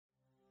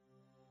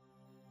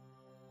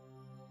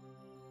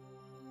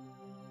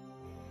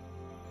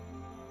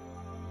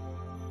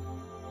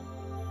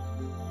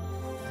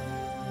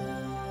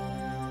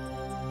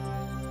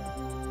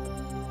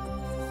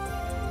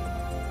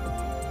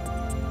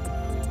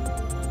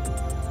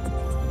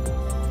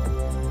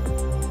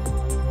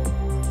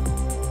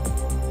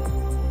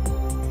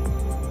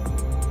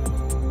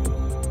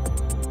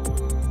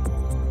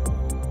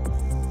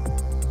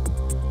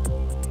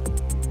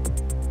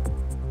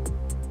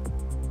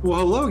Well,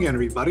 hello again,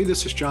 everybody.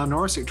 This is John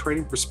Narsick,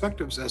 Trading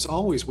Perspectives. As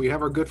always, we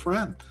have our good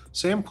friend,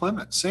 Sam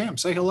Clement. Sam,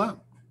 say hello.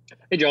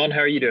 Hey, John,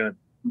 how are you doing?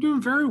 I'm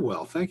doing very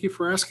well. Thank you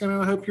for asking,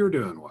 and I hope you're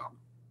doing well.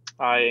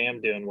 I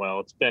am doing well.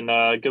 It's been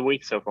a good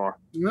week so far.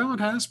 Well, it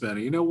has been.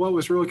 You know, what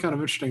was really kind of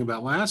interesting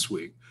about last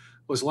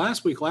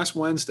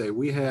Wednesday,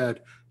 we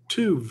had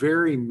two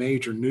very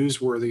major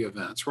newsworthy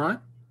events, right?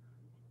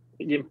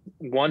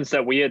 Ones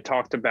that we had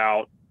talked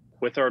about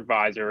with our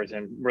advisors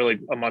and really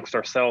amongst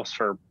ourselves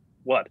for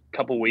a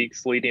couple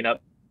weeks leading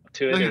up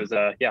to it. It was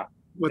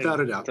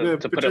without a doubt.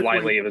 To put it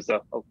lightly, it was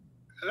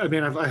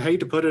I hate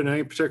to put it in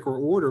any particular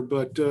order,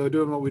 but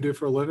doing what we do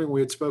for a living,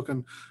 we had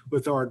spoken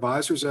with our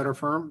advisors at our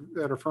firm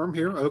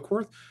here,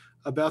 Oakworth,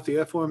 about the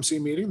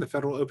FOMC meeting, the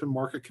Federal Open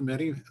Market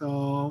Committee,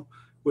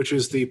 which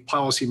is the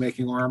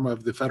policy-making arm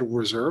of the Federal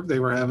Reserve. They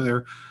were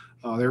having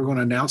they were going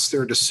to announce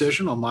their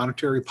decision on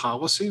monetary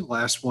policy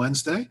last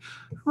Wednesday,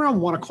 around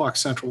 1 o'clock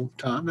Central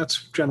Time.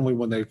 That's generally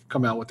when they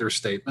come out with their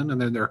statement,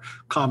 and then their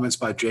comments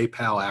by Jay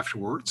Powell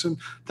afterwards. And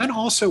then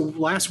also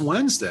last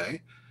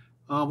Wednesday,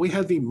 we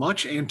had the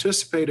much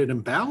anticipated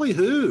and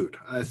ballyhooed,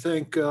 I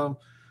think,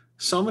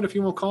 summit, if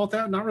you want to call it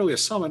that. Not really a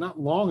summit,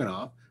 not long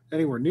enough,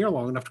 anywhere near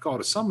long enough to call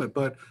it a summit,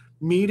 but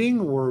meeting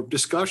or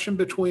discussion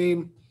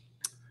between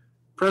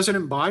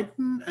President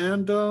Biden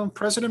and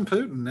President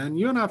Putin. And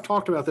you and I have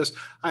talked about this.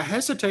 I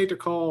hesitate to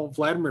call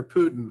Vladimir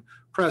Putin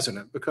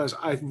president because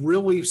I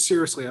really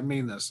seriously, I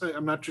mean this.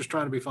 I'm not just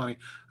trying to be funny.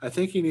 I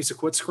think he needs to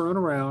quit screwing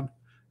around,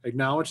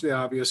 acknowledge the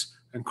obvious,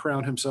 and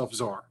crown himself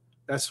czar.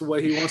 That's the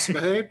way he wants to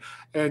behave.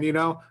 And, you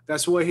know,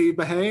 that's the way he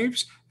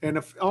behaves. And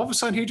if all of a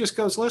sudden he just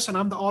goes, listen,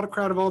 I'm the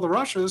autocrat of all the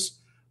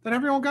Russias, then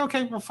everyone will go,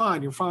 okay, well,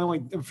 fine. You're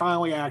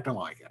finally acting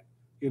like it,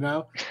 you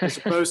know, as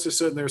opposed to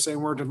sitting there saying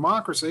we're a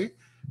democracy.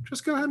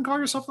 Just go ahead and call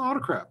yourself an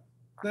autocrat,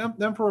 the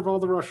emperor of all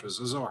the Russias,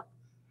 the czar.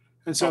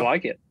 And so I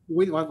like it.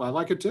 I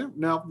like it too.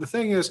 Now, the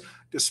thing is,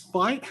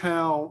 despite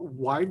how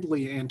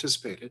widely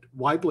anticipated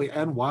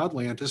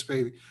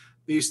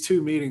these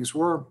two meetings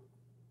were,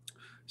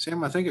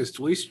 Sam, I think it's at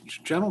least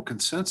general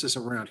consensus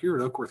around here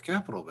at Oakworth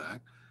Capital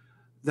Bank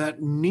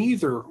that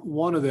neither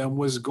one of them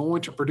was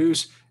going to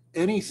produce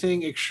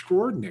anything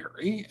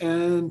extraordinary.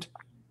 And,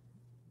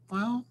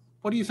 well,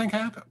 what do you think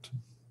happened?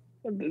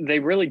 They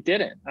really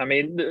didn't. I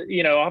mean,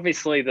 you know,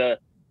 obviously as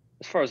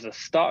far as the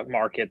stock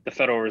market, the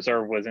Federal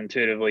Reserve was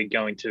intuitively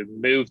going to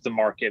move the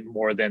market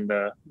more than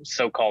the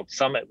so-called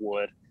summit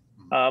would.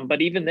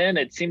 But even then,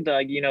 it seemed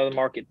like, you know, the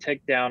market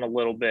ticked down a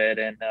little bit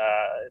and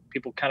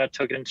people kind of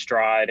took it in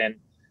stride. And,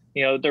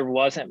 you know, there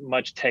wasn't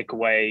much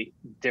takeaway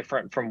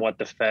different from what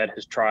the Fed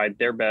has tried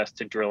their best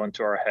to drill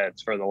into our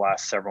heads for the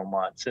last several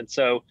months. And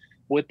so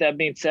with that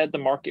being said, the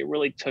market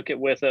really took it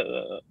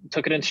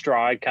in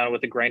stride, kind of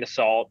with a grain of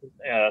salt,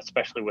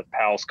 especially with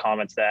Powell's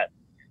comments that,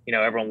 you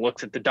know, everyone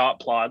looks at the dot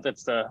plot.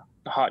 That's the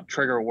hot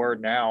trigger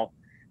word now.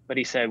 But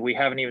he said, we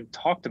haven't even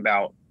talked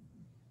about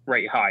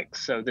rate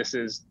hikes. So this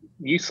is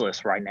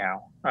useless right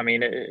now. I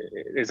mean, it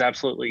is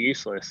absolutely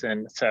useless.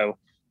 And so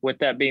with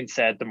that being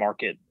said, the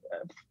market,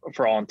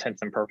 for all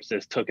intents and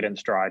purposes, took it in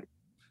stride.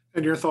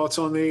 And your thoughts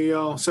on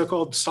the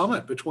so-called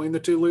summit between the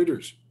two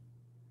leaders?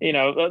 You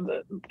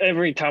know,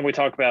 every time we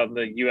talk about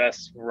the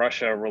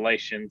U.S.-Russia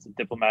relations,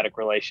 diplomatic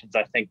relations,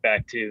 I think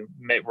back to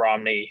Mitt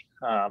Romney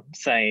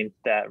saying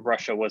that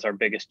Russia was our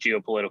biggest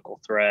geopolitical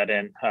threat,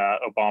 and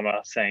Obama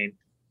saying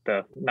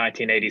the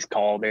 1980s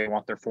call, they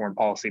want their foreign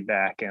policy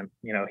back. And,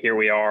 you know, here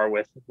we are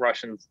with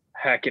Russians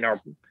hacking our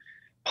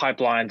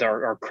pipelines,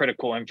 our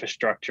critical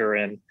infrastructure.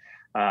 And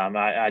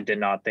I did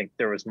not think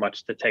there was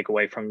much to take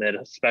away from that,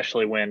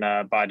 especially when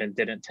Biden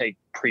didn't take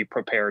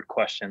pre-prepared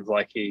questions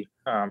like he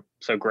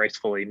so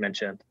gracefully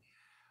mentioned.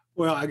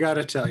 Well, I got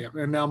to tell you,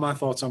 and now my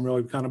thoughts on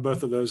really kind of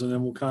both of those, and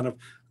then we'll kind of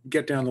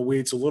get down the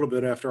weeds a little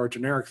bit after our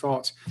generic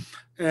thoughts.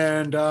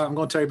 And I'm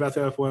going to tell you about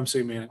the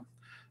FOMC meeting.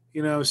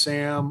 You know,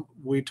 Sam,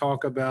 we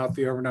talk about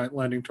the overnight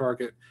lending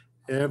target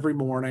every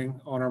morning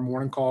on our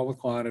morning call with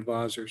client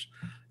advisors.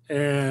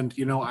 And,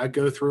 you know, I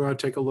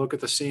take a look at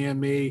the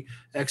CME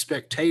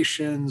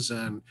expectations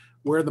and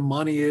where the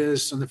money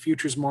is in the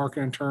futures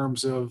market in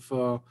terms of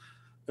the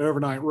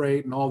overnight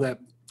rate and all that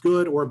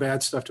good or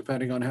bad stuff,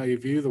 depending on how you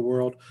view the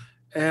world.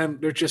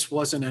 And there just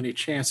wasn't any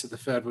chance that the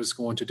Fed was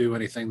going to do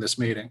anything this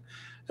meeting.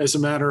 As a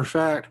matter of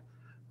fact,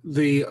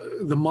 the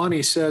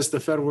money says the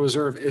Federal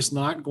Reserve is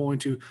not going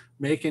to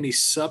make any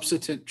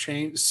substantive,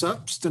 changes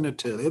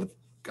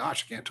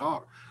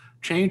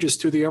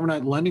to the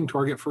overnight lending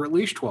target for at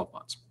least 12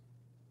 months.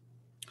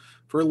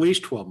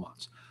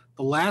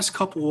 The last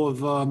couple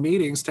of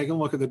meetings, taking a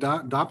look at the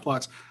dot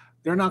plots,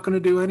 they're not going to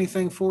do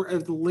anything for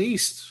at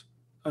least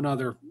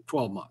another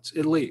 12 months,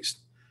 at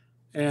least.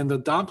 And the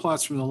dot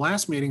plots from the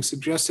last meeting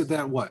suggested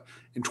that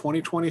in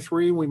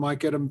 2023, we might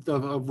get a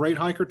rate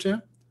hike or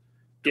two?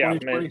 Yeah,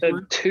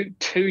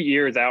 two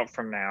years out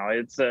from now,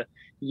 it's a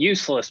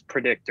useless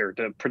predictor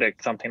to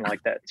predict something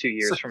like that 2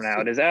 years from now.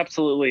 It is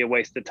absolutely a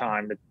waste of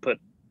time to put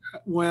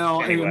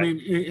Well, I Anyway, mean,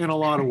 in a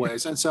lot of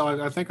ways. And so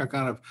I think I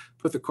kind of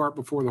put the cart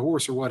before the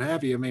horse or what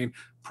have you. I mean,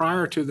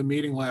 prior to the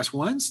meeting last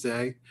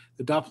Wednesday,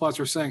 the dot plots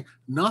were saying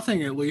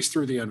nothing at least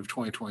through the end of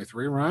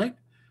 2023, right?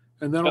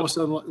 And then all of a yep,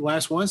 sudden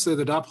last Wednesday,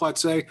 the dot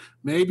plots say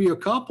maybe a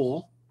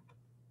couple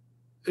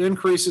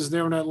increases in the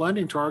overnight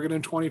lending target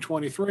in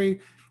 2023,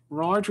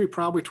 largely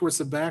probably towards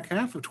the back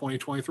half of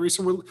 2023.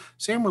 So we're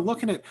saying we're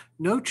looking at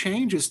no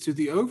changes to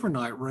the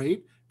overnight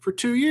rate for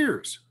 2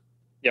 years.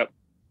 yep.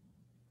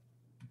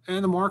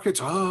 And the markets,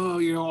 oh,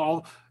 you know,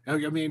 all, I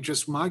mean,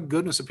 just my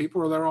goodness, the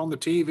people are there on the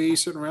TV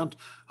sitting around,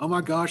 oh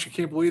my gosh, I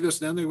can't believe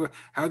this. And then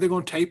how are they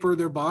going to taper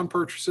their bond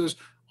purchases?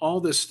 All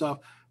this stuff.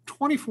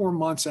 24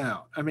 months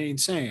out. I mean,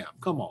 Sam,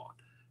 come on.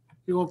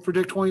 You will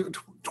predict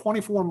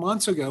 24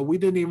 months ago, we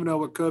didn't even know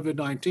what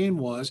COVID-19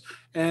 was.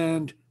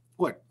 And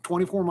what,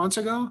 24 months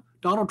ago,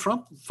 Donald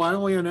Trump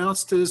finally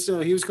announced he was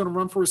going to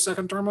run for his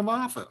second term of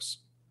office.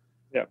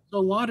 Yeah. So a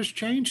lot has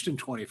changed in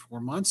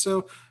 24 months.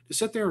 So to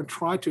sit there and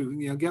try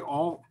to, get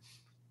all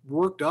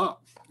worked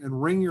up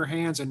and wring your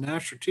hands and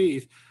gnash your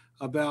teeth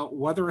about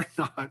whether or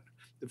not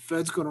the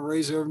Fed's going to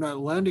raise the overnight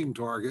lending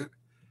target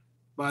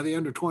by the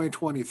end of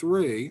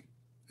 2023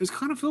 is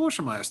kind of foolish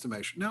in my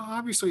estimation. Now,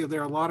 obviously,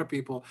 there are a lot of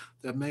people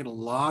that made a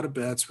lot of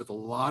bets with a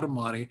lot of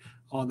money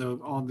on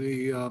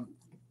the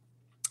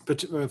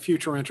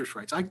future interest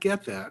rates. I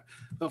get that.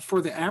 But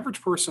for the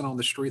average person on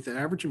the street, the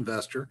average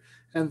investor,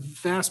 and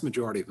vast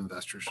majority of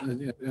investors,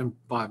 and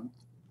by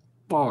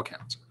all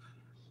accounts,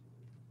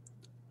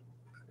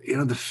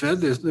 the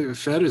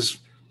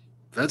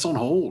Fed's on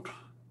hold.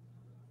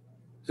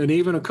 And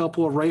even a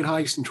couple of rate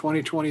hikes in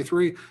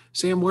 2023.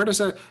 Sam, where does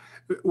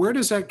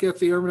that get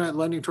the overnight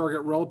lending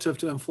target relative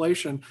to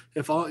inflation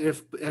if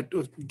at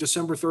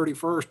December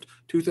 31st,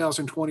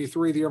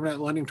 2023, the overnight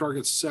lending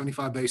target is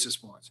 75 basis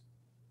points?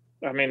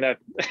 I mean, that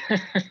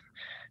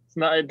it's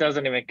not, it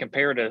doesn't even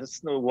compare to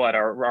what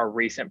our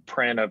recent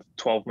print of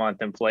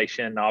 12-month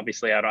inflation.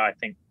 Obviously, I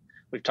think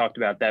we've talked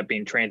about that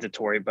being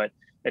transitory, but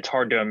it's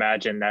hard to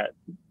imagine that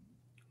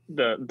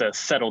the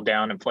settled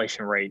down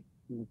inflation rate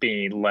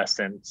being less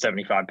than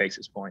 75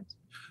 basis points.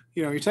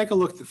 You take a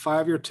look at the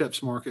 5-year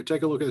TIPS market,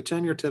 take a look at the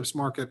 10-year TIPS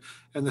market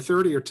and the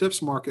 30-year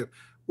TIPS market.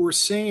 We're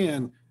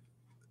seeing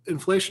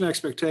inflation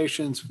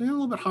expectations a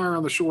little bit higher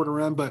on the shorter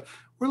end, but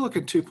we're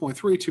looking 2.3,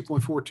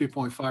 2.4,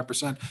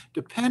 2.5%,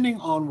 depending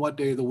on what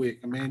day of the week.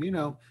 I mean,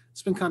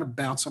 it's been kind of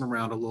bouncing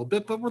around a little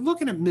bit, but we're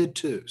looking at mid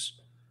twos.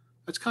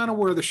 That's kind of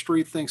where the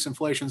street thinks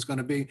inflation is going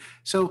to be.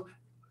 So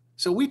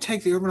we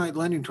take the overnight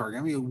lending target.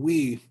 I mean,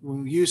 we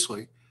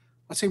usually,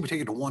 let's say we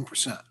take it to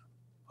 1%.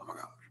 Oh my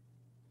gosh.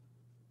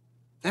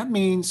 That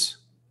means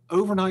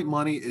overnight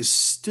money is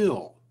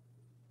still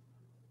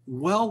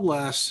well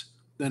less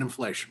than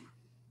inflation.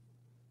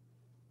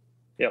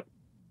 Yep.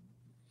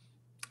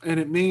 And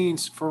it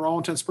means, for all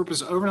intents and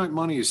purposes, overnight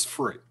money is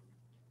free.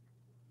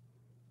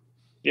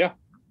 Yeah.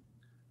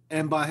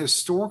 And by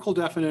historical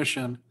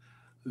definition,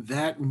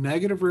 that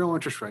negative real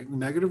interest rate,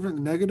 negative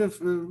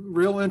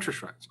real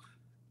interest rates,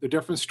 the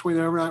difference between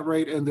the overnight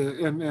rate and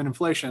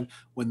inflation,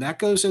 when that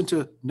goes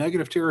into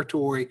negative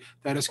territory,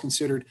 that is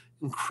considered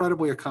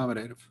incredibly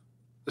accommodative,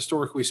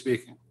 historically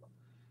speaking.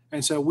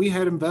 And so we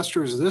had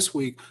investors this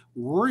week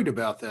worried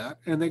about that,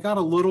 and they got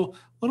a little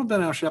bit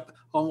out of shape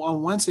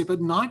on Wednesday,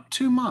 but not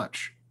too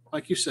much,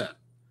 like you said,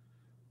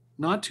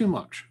 not too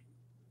much.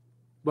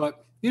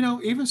 But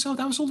even so,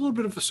 that was a little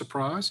bit of a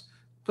surprise.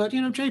 But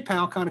Jay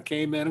Powell kind of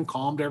came in and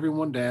calmed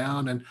everyone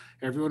down, and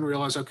everyone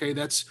realized, okay,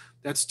 that's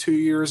 2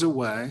 years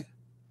away.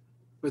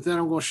 But then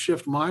I'm going to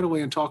shift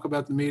mightily and talk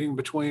about the meeting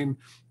between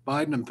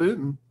Biden and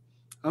Putin.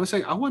 I would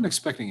say I wasn't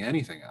expecting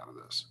anything out of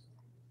this,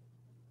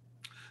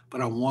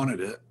 but I wanted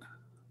it.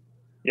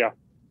 Yeah.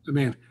 I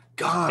mean,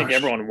 gosh. I think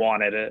everyone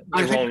wanted it.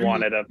 Everyone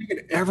wanted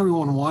it.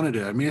 Everyone wanted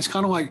it. I mean, it's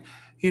kind of like,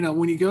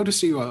 when you go to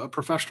see a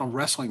professional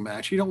wrestling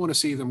match, you don't want to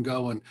see them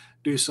go and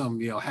do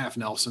some, half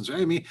Nelsons.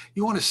 I mean,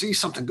 you want to see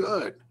something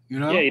good,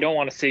 Yeah, you don't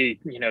want to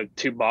see,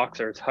 two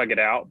boxers hug it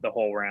out the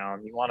whole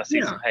round. You want to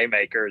see some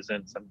haymakers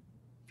and some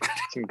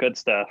good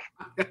stuff.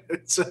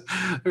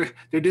 There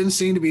didn't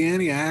seem to be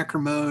any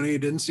acrimony.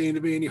 Didn't seem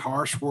to be any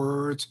harsh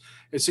words.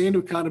 It seemed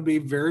to kind of be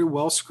very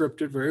well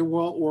scripted, very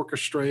well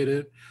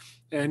orchestrated.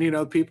 And,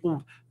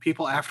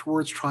 people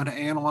afterwards trying to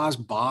analyze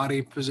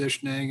body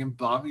positioning and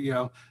body,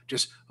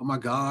 just, oh my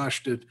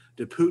gosh, did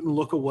Putin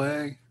look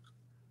away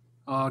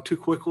too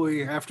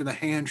quickly after the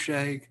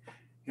handshake?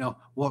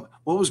 What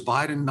was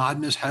Biden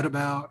nodding his head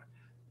about?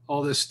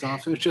 All this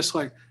stuff. It's just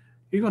like,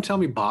 you're going to tell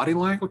me body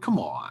language? Come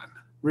on,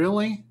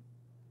 really?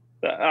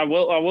 I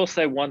will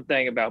say one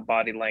thing about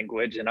body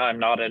language, and I'm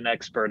not an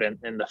expert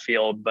in the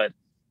field, but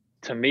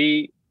to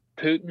me,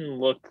 Putin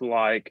looked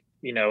like,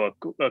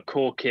 a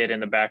cool kid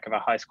in the back of a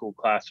high school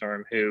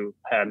classroom who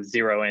had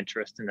zero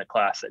interest in the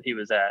class that he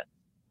was at.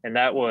 And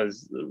that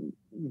was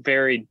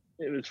very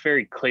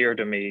clear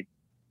to me,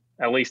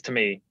 at least to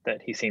me,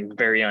 that he seemed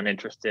very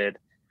uninterested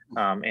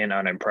and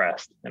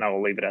unimpressed. And I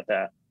will leave it at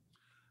that.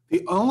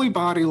 The only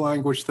body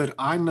language that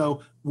I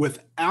know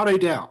without a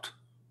doubt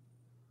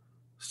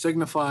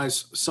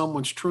signifies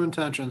someone's true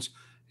intentions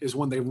is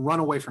when they run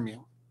away from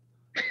you.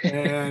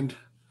 And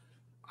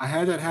I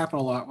had that happen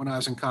a lot when I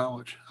was in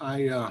college.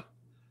 I,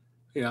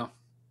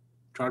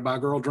 try to buy a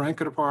girl a drink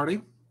at a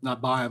party,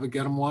 not buy it, but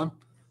get them one.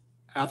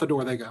 Out the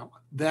door they go.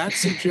 That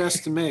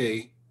suggests to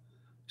me,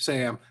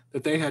 Sam,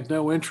 that they had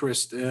no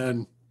interest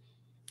in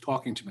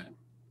talking to me.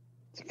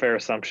 It's a fair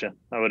assumption,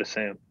 I would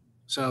assume.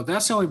 So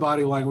that's the only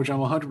body language I'm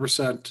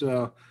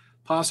 100%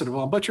 positive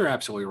on. But you're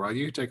absolutely right.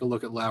 You take a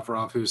look at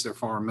Lavrov, who's their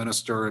foreign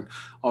minister, and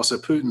also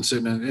Putin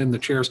sitting in the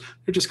chairs.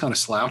 They're just kind of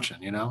slouching,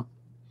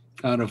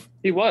 kind of.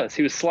 He was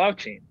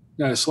slouching.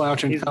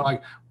 Slouching, kind of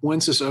like,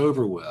 when's this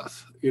over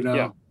with?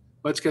 Yeah.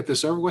 Let's get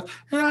this over with.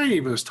 And I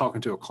even was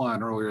talking to a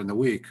client earlier in the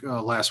week,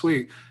 last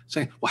week,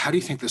 saying, well, how do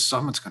you think this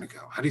summit's going to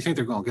go? How do you think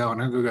they're going to go?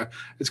 And I'm going to go,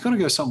 it's going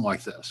to go something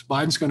like this.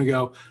 Biden's going to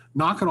go,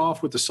 knock it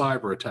off with the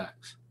cyber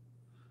attacks.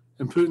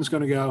 And Putin's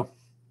going to go,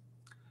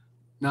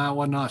 no, it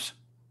wasn't us.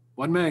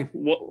 Wasn't me.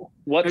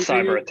 What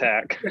cyber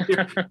attack?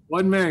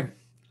 Wasn't me.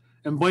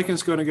 And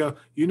Blinken's going to go,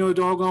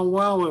 doggone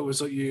well it was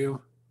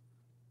you.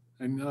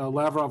 And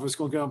Lavrov is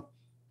going to go,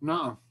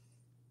 no,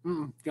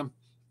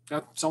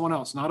 that's someone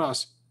else, not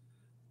us.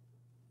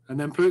 And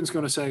then Putin's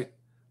going to say,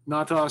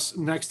 not us,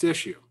 next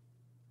issue.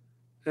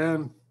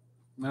 And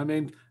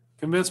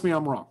convince me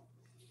I'm wrong.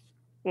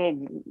 Well,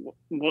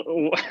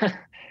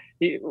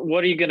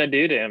 what are you going to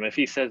do to him if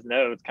he says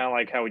no? It's kind of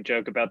like how we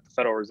joke about the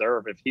Federal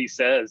Reserve. If he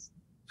says,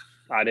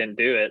 I didn't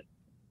do it.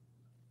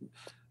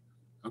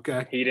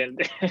 Okay. He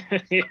didn't.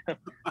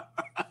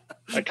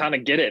 I kind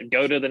of get it.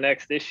 Go to the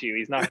next issue.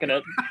 He's not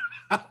going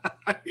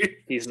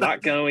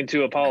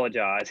to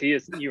apologize.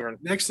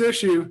 Next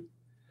issue.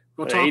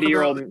 We'll talk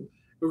 80-year-old.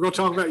 We're going to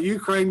talk about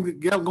Ukraine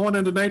going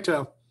into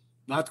NATO.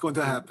 Not going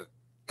to happen.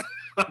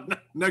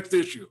 Next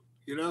issue,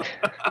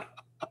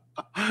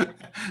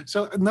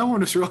 So no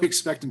one is really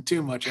expecting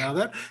too much out of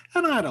that.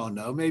 And I don't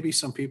know, maybe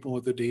some people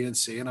with the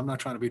DNC, and I'm not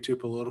trying to be too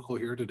political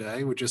here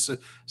today, would just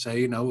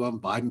say,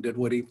 Biden did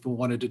what he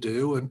wanted to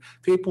do. And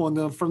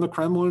people from the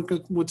Kremlin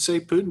would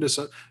say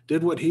Putin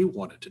did what he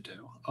wanted to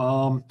do.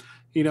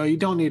 You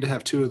don't need to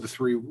have two of the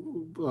three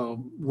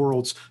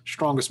world's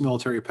strongest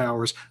military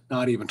powers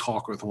not even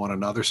talk with one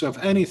another. So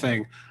if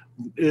anything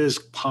is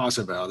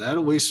positive about that,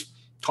 at least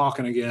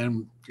talking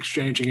again,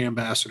 exchanging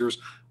ambassadors,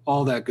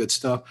 all that good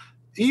stuff.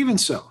 Even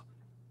so,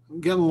 I'm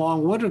getting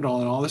long-winded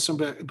on all this,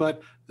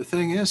 but the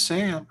thing is,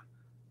 Sam,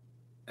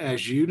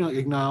 as you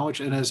acknowledge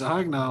and as I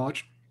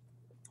acknowledge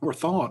or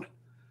thought,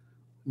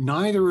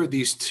 neither of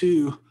these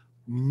two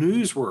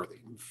newsworthy,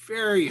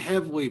 very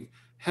heavily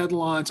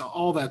headlines,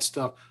 all that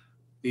stuff,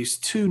 these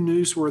two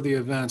newsworthy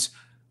events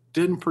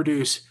didn't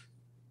produce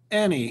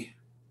any,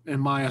 in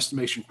my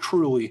estimation,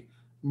 truly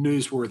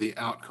newsworthy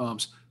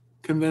outcomes.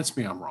 Convince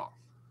me I'm wrong.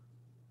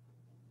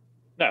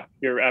 No,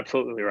 you're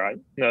absolutely right.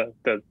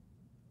 The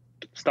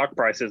stock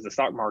prices, the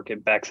stock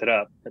market backs it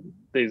up.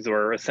 These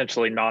were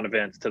essentially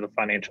non-events to the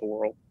financial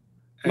world.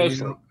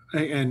 Mostly.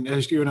 And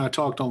as you and I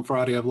talked on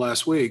Friday of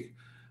last week,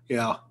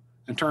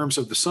 in terms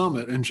of the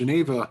summit in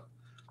Geneva,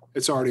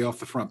 it's already off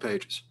the front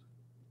pages.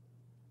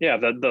 Yeah,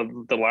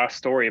 the last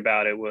story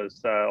about it was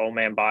old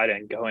man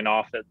Biden going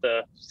off at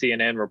the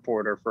CNN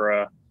reporter for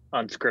a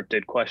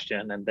unscripted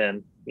question, and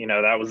then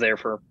that was there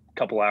for a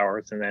couple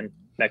hours, and then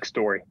next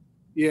story.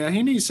 Yeah,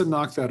 he needs to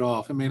knock that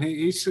off.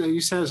 He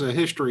has a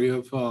history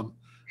of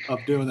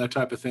doing that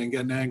type of thing,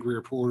 getting angry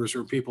reporters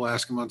or people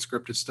asking him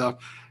unscripted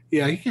stuff.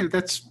 Yeah,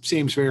 that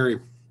seems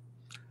it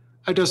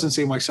doesn't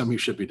seem like something he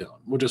should be doing.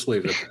 We'll just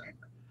leave it at that.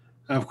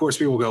 And of course,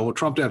 people go, well,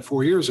 Trump had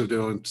 4 years of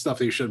doing stuff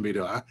that he shouldn't be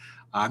doing.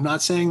 I'm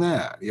not saying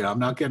that. I'm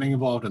not getting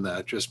involved in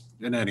that, just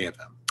in any of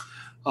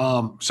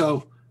them.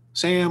 So,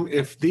 Sam,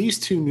 if these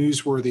two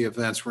newsworthy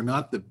events were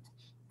not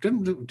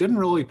didn't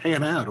really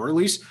pan out, or at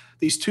least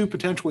these two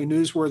potentially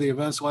newsworthy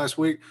events last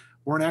week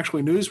weren't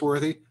actually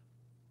newsworthy,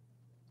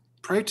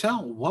 pray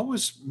tell, what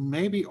was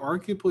maybe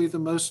arguably the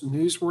most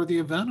newsworthy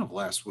event of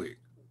last week?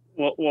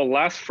 Well,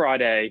 last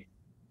Friday,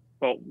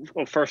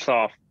 first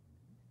off,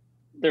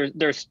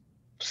 there's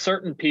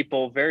certain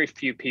people, very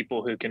few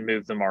people who can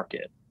move the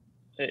market.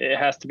 It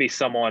has to be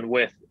someone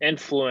with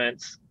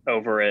influence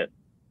over it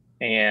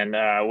and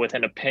with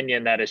an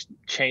opinion that is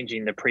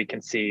changing the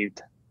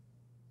preconceived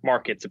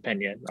market's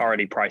opinion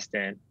already priced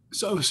in.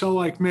 So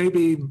like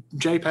maybe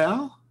Jay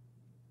Powell?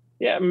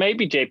 Yeah,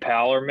 maybe Jay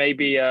Powell, or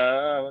maybe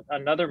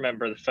another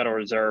member of the Federal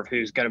Reserve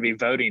who's going to be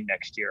voting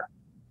next year.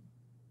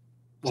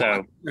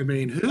 Well, so,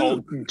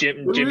 who?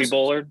 Jimmy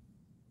Bullard.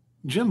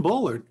 Jim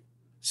Bullard?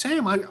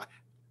 Sam,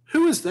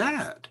 who is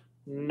that?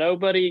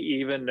 Nobody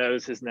even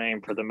knows his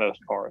name for the most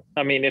part.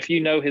 If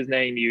you know his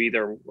name, you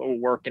either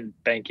work in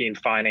banking,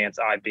 finance,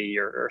 IB,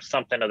 or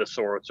something of the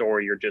sorts,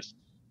 or you're just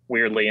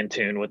weirdly in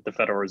tune with the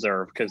Federal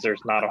Reserve, because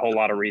there's not a whole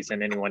lot of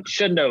reason anyone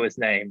should know his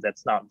name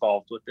that's not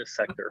involved with this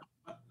sector.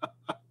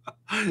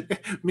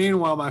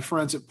 Meanwhile, my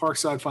friends at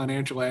Parkside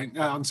Financial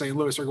out in St.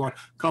 Louis are going,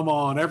 come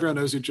on, everyone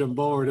knows who Jim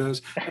Bullard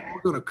is. And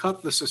we're going to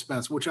cut the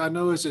suspense, which I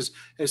know is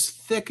as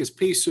thick as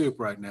pea soup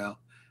right now,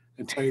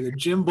 and tell you that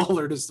Jim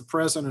Bullard is the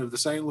president of the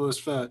St. Louis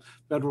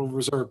Federal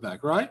Reserve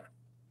Bank, right?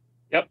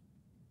 Yep.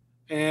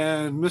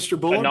 And Mr. A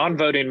Bullard,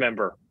 non-voting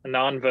member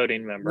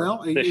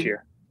well, this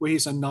year.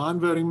 he's a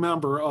non-voting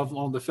member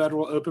on the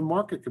Federal Open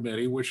Market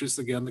Committee, which is,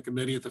 again, the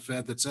committee at the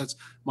Fed that sets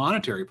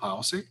monetary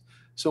policy.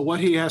 So what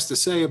he has to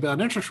say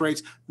about interest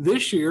rates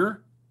this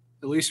year,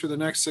 at least for the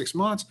next 6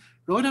 months,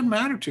 really doesn't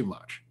matter too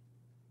much.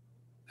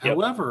 Yep.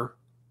 However,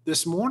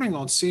 this morning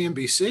on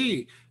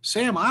CNBC,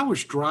 Sam, I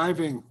was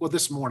driving, well,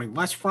 this morning,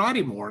 last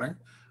Friday morning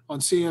on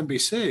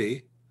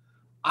CNBC,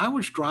 I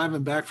was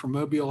driving back from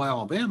Mobile,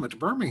 Alabama to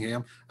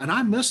Birmingham, and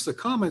I missed the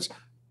comments.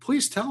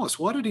 Please tell us,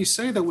 what did he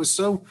say that was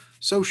so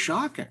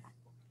shocking?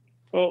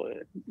 Well,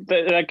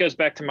 that goes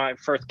back to my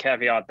first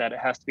caveat that it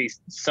has to be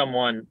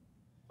someone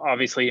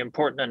obviously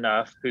important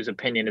enough whose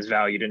opinion is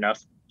valued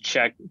enough.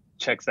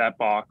 Checks that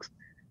box.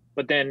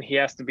 But then he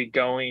has to be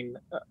going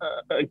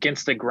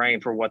against the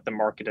grain for what the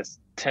market has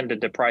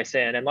tended to price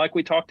in. And like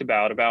we talked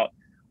about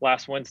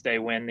last Wednesday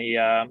when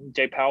the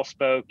Jay Powell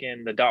spoke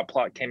and the dot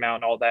plot came out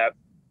and all that,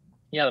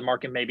 yeah, the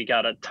market maybe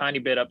got a tiny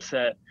bit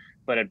upset,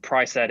 but had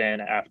priced that in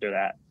after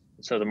that.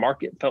 So the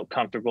market felt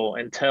comfortable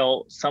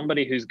until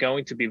somebody who's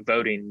going to be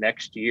voting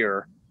next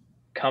year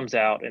comes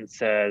out and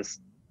says,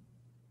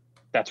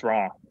 that's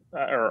wrong.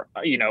 Or,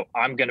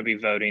 I'm going to be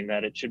voting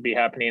that it should be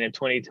happening in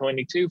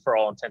 2022 for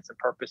all intents and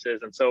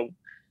purposes. And so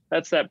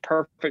that's that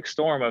perfect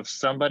storm of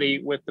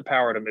somebody with the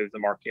power to move the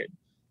market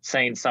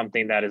saying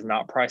something that is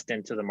not priced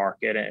into the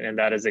market. And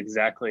that is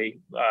exactly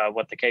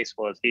what the case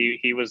was.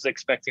 He was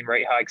expecting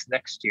rate hikes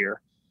next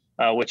year,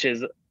 which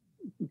is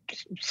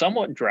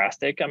somewhat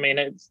drastic. I mean,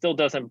 it still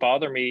doesn't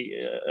bother me,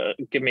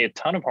 give me a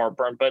ton of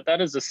heartburn, but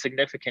that is a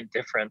significant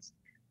difference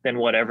than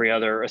what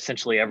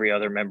essentially every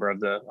other member of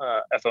the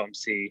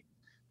FOMC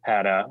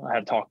had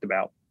talked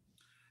about.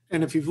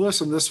 And if you've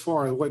listened this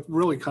far, what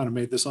really kind of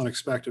made this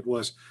unexpected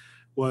was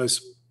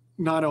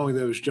not only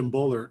that it was Jim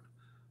Bullard,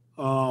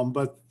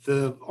 but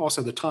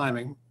also the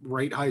timing.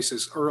 Rate hikes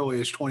as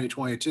early as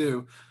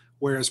 2022,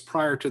 whereas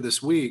prior to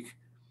this week,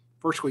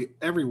 virtually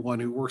everyone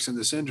who works in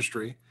this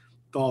industry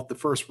thought the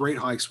first rate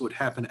hikes would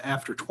happen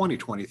after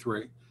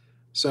 2023.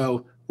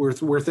 So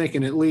we're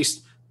thinking at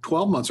least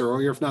 12 months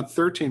earlier, if not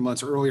 13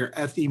 months earlier,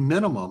 at the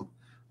minimum,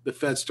 the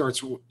Fed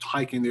starts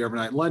hiking the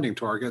overnight lending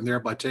target and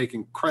thereby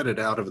taking credit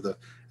out of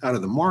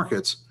the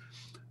markets.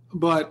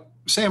 But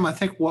Sam, I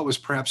think what was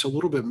perhaps a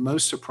little bit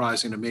most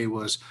surprising to me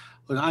was,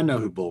 look, I know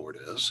who Bullard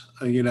is.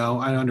 I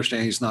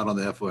understand he's not on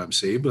the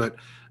FOMC, but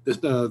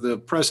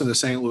the president of the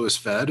St. Louis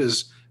Fed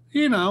is,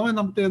 in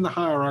the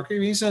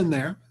hierarchy. He's in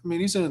there. I mean,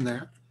 he's in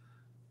there.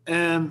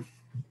 And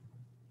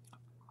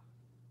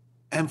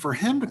for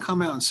him to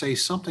come out and say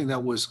something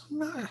that was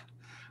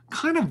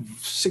kind of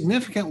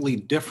significantly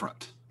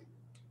different,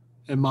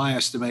 in my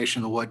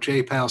estimation, of what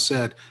Jay Powell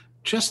said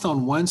just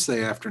on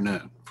Wednesday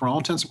afternoon, for all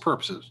intents and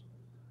purposes,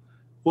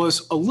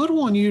 was a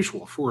little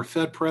unusual for a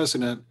Fed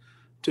president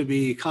to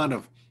be kind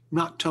of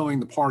not towing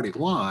the party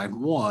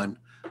line, one,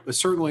 but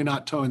certainly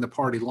not towing the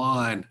party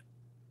line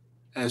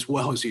as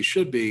well as he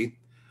should be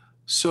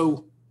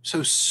so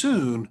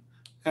soon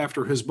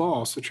after his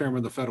boss, the chairman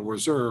of the Federal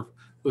Reserve,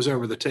 was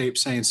over the tape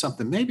saying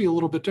something maybe a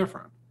little bit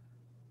different.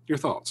 Your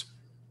thoughts?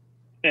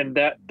 And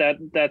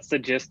that's the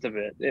gist of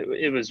it.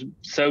 It was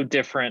so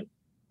different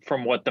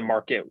from what the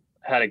market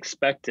had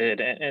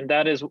expected, and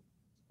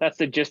that's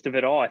the gist of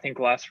it all. I think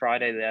last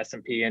Friday the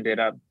S&P ended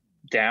up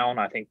down,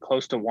 I think,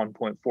 close to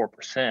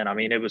 1.4%. I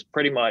mean, it was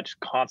pretty much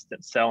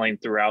constant selling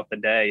throughout the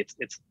day.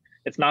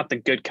 It's not the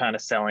good kind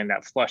of selling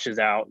that flushes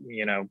out,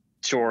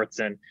 shorts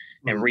and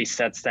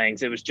resets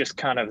things. It was just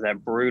kind of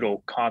that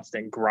brutal,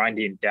 constant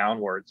grinding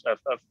downwards of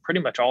pretty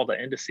much all the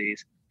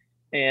indices.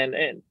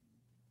 And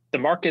the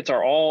markets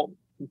are all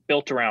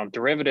built around,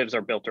 derivatives are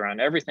built around,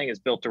 everything is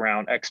built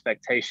around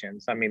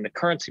expectations. I mean, the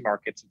currency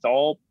markets, it's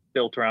all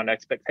built around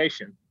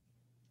expectation.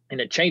 And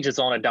it changes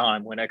on a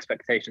dime when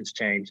expectations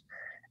change.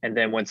 And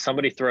then when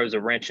somebody throws a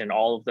wrench in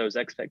all of those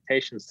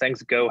expectations,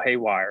 things go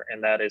haywire.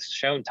 And that is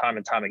shown time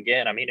and time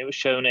again. I mean, it was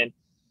shown in,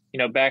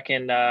 back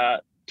in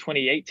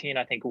 2018,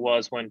 I think it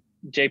was, when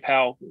Jay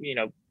Powell,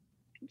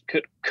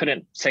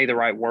 couldn't say the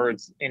right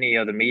words any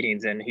of the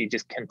meetings, and he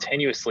just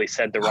continuously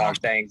said the wrong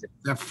things.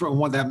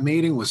 That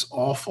meeting was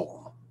awful.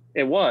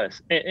 It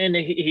was, and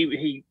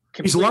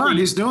he's learned.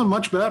 He's doing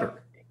much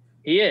better.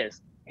 He is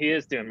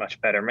doing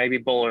much better. Maybe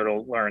Bullard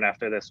will learn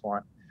after this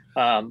one.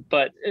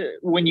 But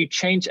when you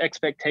change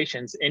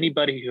expectations,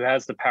 anybody who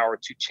has the power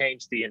to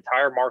change the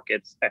entire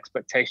market's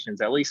expectations,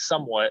 at least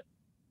somewhat,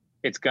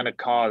 it's going to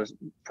cause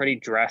pretty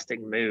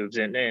drastic moves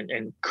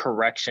and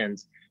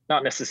corrections,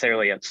 not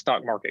necessarily a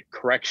stock market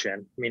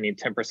correction, meaning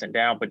 10%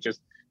 down, but just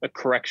a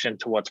correction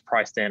to what's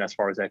priced in as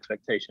far as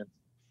expectations.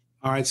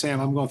 All right, Sam,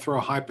 I'm going to throw a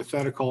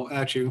hypothetical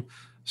at you,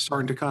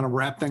 starting to kind of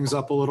wrap things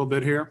up a little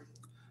bit here.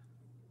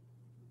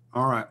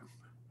 All right.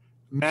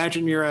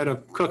 Imagine you're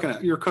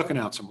cooking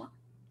out somewhere.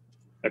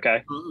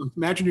 Okay.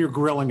 Imagine you're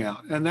grilling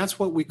out, and that's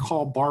what we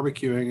call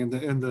barbecuing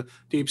in the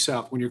Deep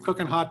South. When you're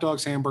cooking hot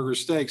dogs,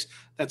 hamburgers, steaks,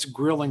 that's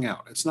grilling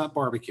out. It's not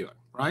barbecuing,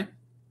 right?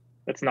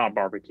 It's not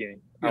barbecuing.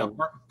 Yeah,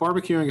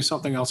 barbecuing is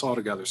something else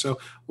altogether. So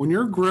when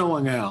you're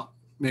grilling out,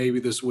 maybe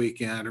this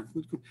weekend or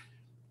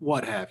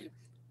what have you,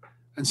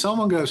 and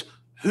someone goes,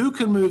 who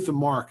can move the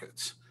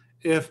markets?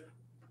 If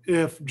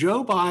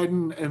Joe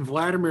Biden and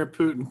Vladimir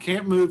Putin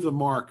can't move the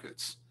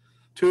markets,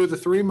 two of the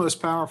three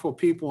most powerful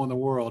people in the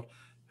world,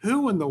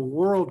 who in the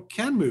world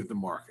can move the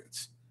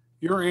markets?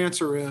 Your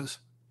answer is?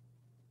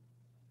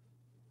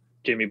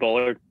 Jimmy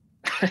Bullard.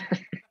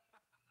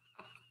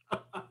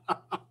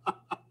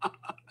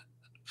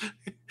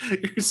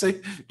 You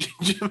say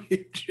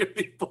Jimmy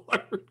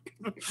Bullard.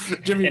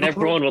 Jimmy and Bullard.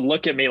 Everyone would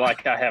look at me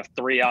like I have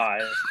three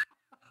eyes.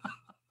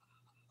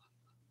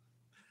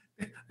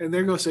 And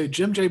they're going to say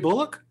Jim J.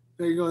 Bullock?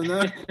 They're going,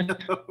 no.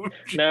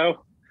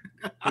 No.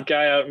 A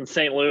guy out in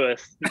St.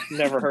 Louis,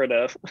 never heard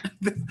of.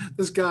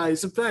 This guy,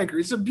 he's a banker.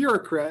 He's a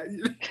bureaucrat.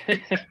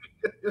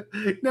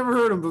 Never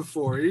heard him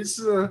before. He's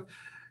going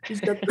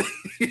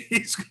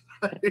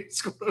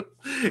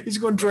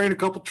to drain a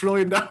couple $1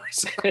 trillion out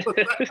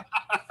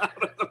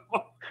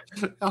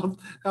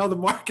of the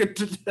market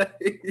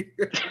today.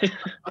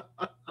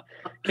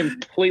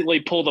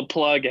 Completely pull the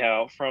plug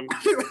out from.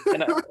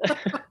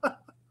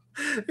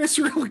 It's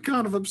really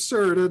kind of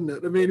absurd, isn't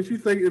it? I mean, if you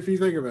think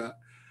about it.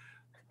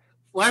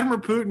 Vladimir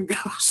Putin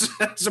goes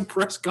has a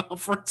press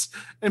conference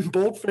and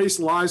bold-faced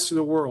lies to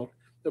the world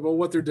about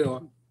what they're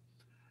doing.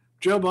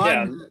 Joe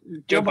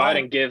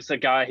Biden gives a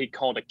guy he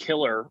called a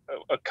killer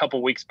a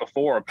couple weeks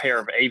before a pair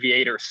of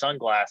aviator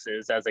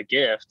sunglasses as a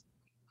gift,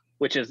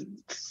 which is,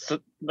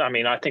 I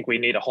mean, I think we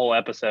need a whole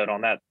episode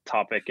on that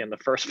topic in the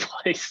first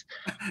place.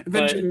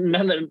 But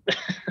none of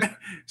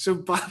so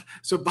Putin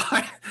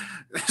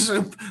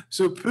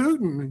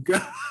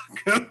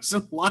goes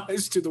and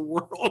lies to the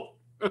world.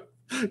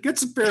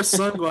 Gets a pair of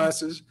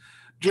sunglasses.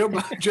 Joe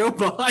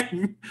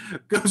Biden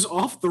goes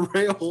off the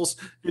rails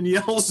and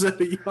yells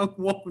at a young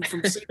woman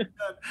from CNN,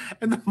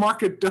 and the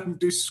market doesn't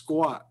do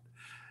squat.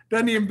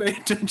 Doesn't even pay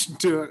attention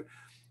to it.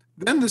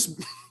 Then this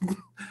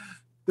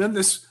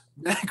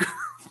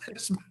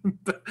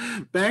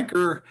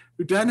banker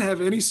who doesn't have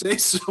any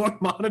say-so in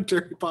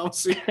monetary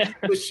policy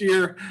this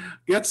year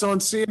gets on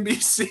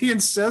CNBC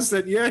and says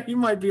that, yeah, he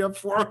might be up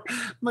for a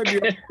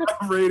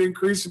rate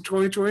increase in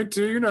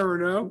 2022. You never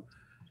know.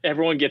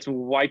 Everyone gets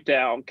wiped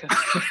out.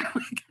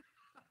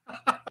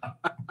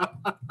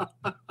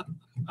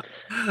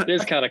 It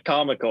is kind of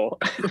comical.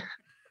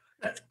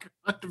 That's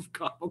kind of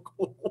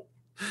comical.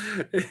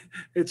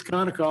 It's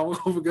kind of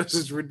comical because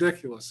it's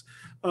ridiculous.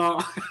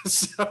 I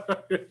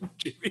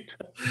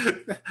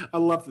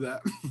love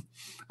that.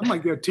 I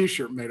might get a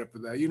T-shirt made up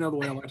of that. You know the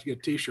way I like to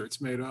get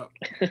T-shirts made up.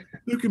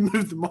 Who can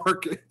move the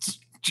markets?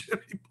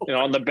 Jimmy Bullard. And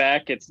on the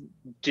back, it's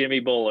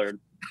Jimmy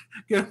Bullard.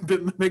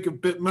 Make a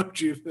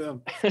Bitmoji of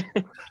him.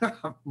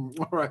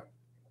 All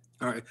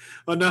right.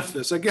 Enough of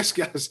this. I guess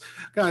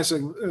guys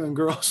and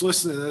girls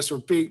listening to this, or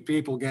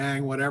people,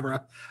 gang,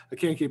 whatever. I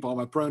can't keep all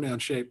my pronoun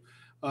shape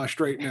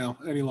straight now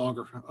any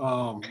longer.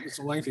 It's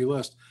a lengthy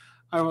list.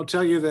 I will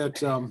tell you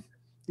that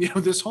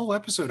this whole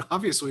episode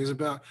obviously is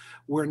about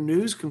where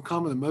news can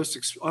come in the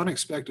most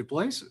unexpected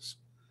places.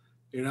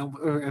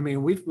 I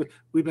mean, we've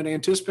been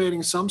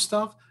anticipating some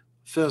stuff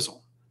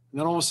fizzle, and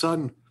then all of a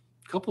sudden,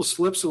 couple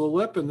slips of the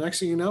lip, and next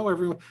thing you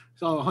know,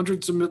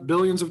 hundreds of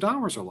billions of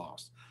dollars are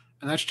lost.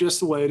 And that's just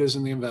the way it is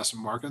in the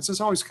investment markets. It's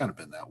always kind of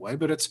been that way,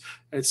 but it's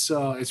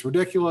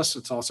ridiculous.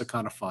 It's also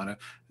kind of fun.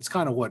 It's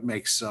kind of what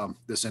makes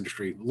this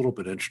industry a little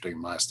bit interesting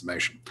in my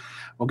estimation.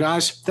 Well,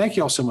 guys, thank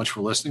you all so much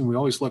for listening. We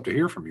always love to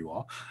hear from you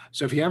all.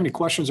 So if you have any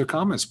questions or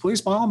comments,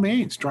 please, by all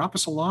means, drop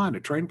us a line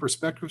at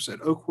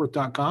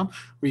tradingperspectives@oakworth.com,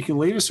 where you can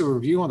leave us a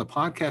review on the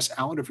podcast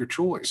outlet of your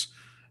choice.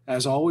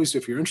 As always,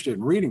 if you're interested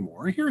in reading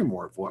more or hearing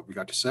more of what we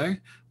got to say,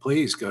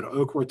 please go to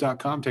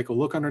oakworth.com, take a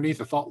look underneath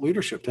the Thought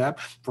Leadership tab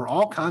for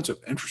all kinds of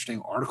interesting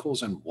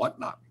articles and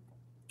whatnot.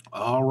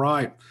 All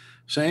right,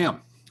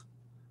 Sam,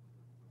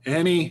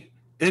 any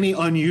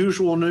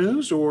unusual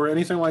news or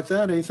anything like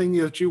that? Anything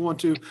that you want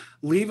to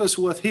leave us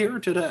with here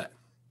today?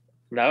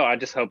 No, I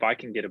just hope I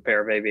can get a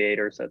pair of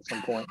aviators at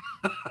some point.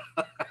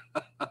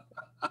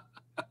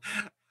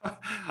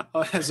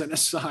 As an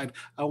aside,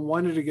 I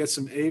wanted to get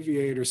some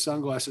aviator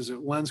sunglasses at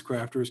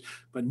LensCrafters,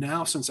 but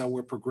now since I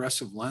wear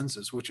progressive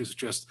lenses, which is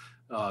just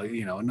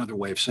another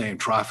way of saying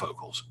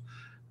trifocals,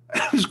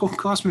 it's going to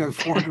cost me like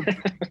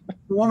 $400.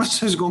 The woman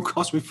says it's going to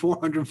cost me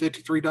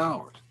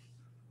 $453.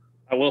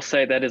 I will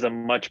say that is a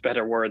much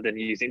better word than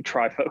using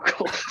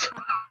trifocals.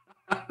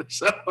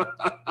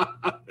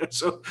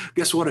 So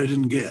guess what I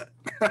didn't get?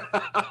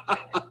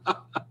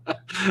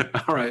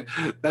 All right,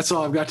 that's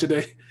all I've got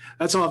today.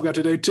 That's all I've got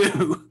today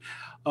too.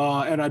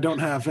 And I don't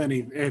have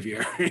any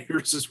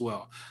aviators as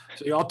well.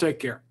 So y'all take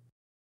care.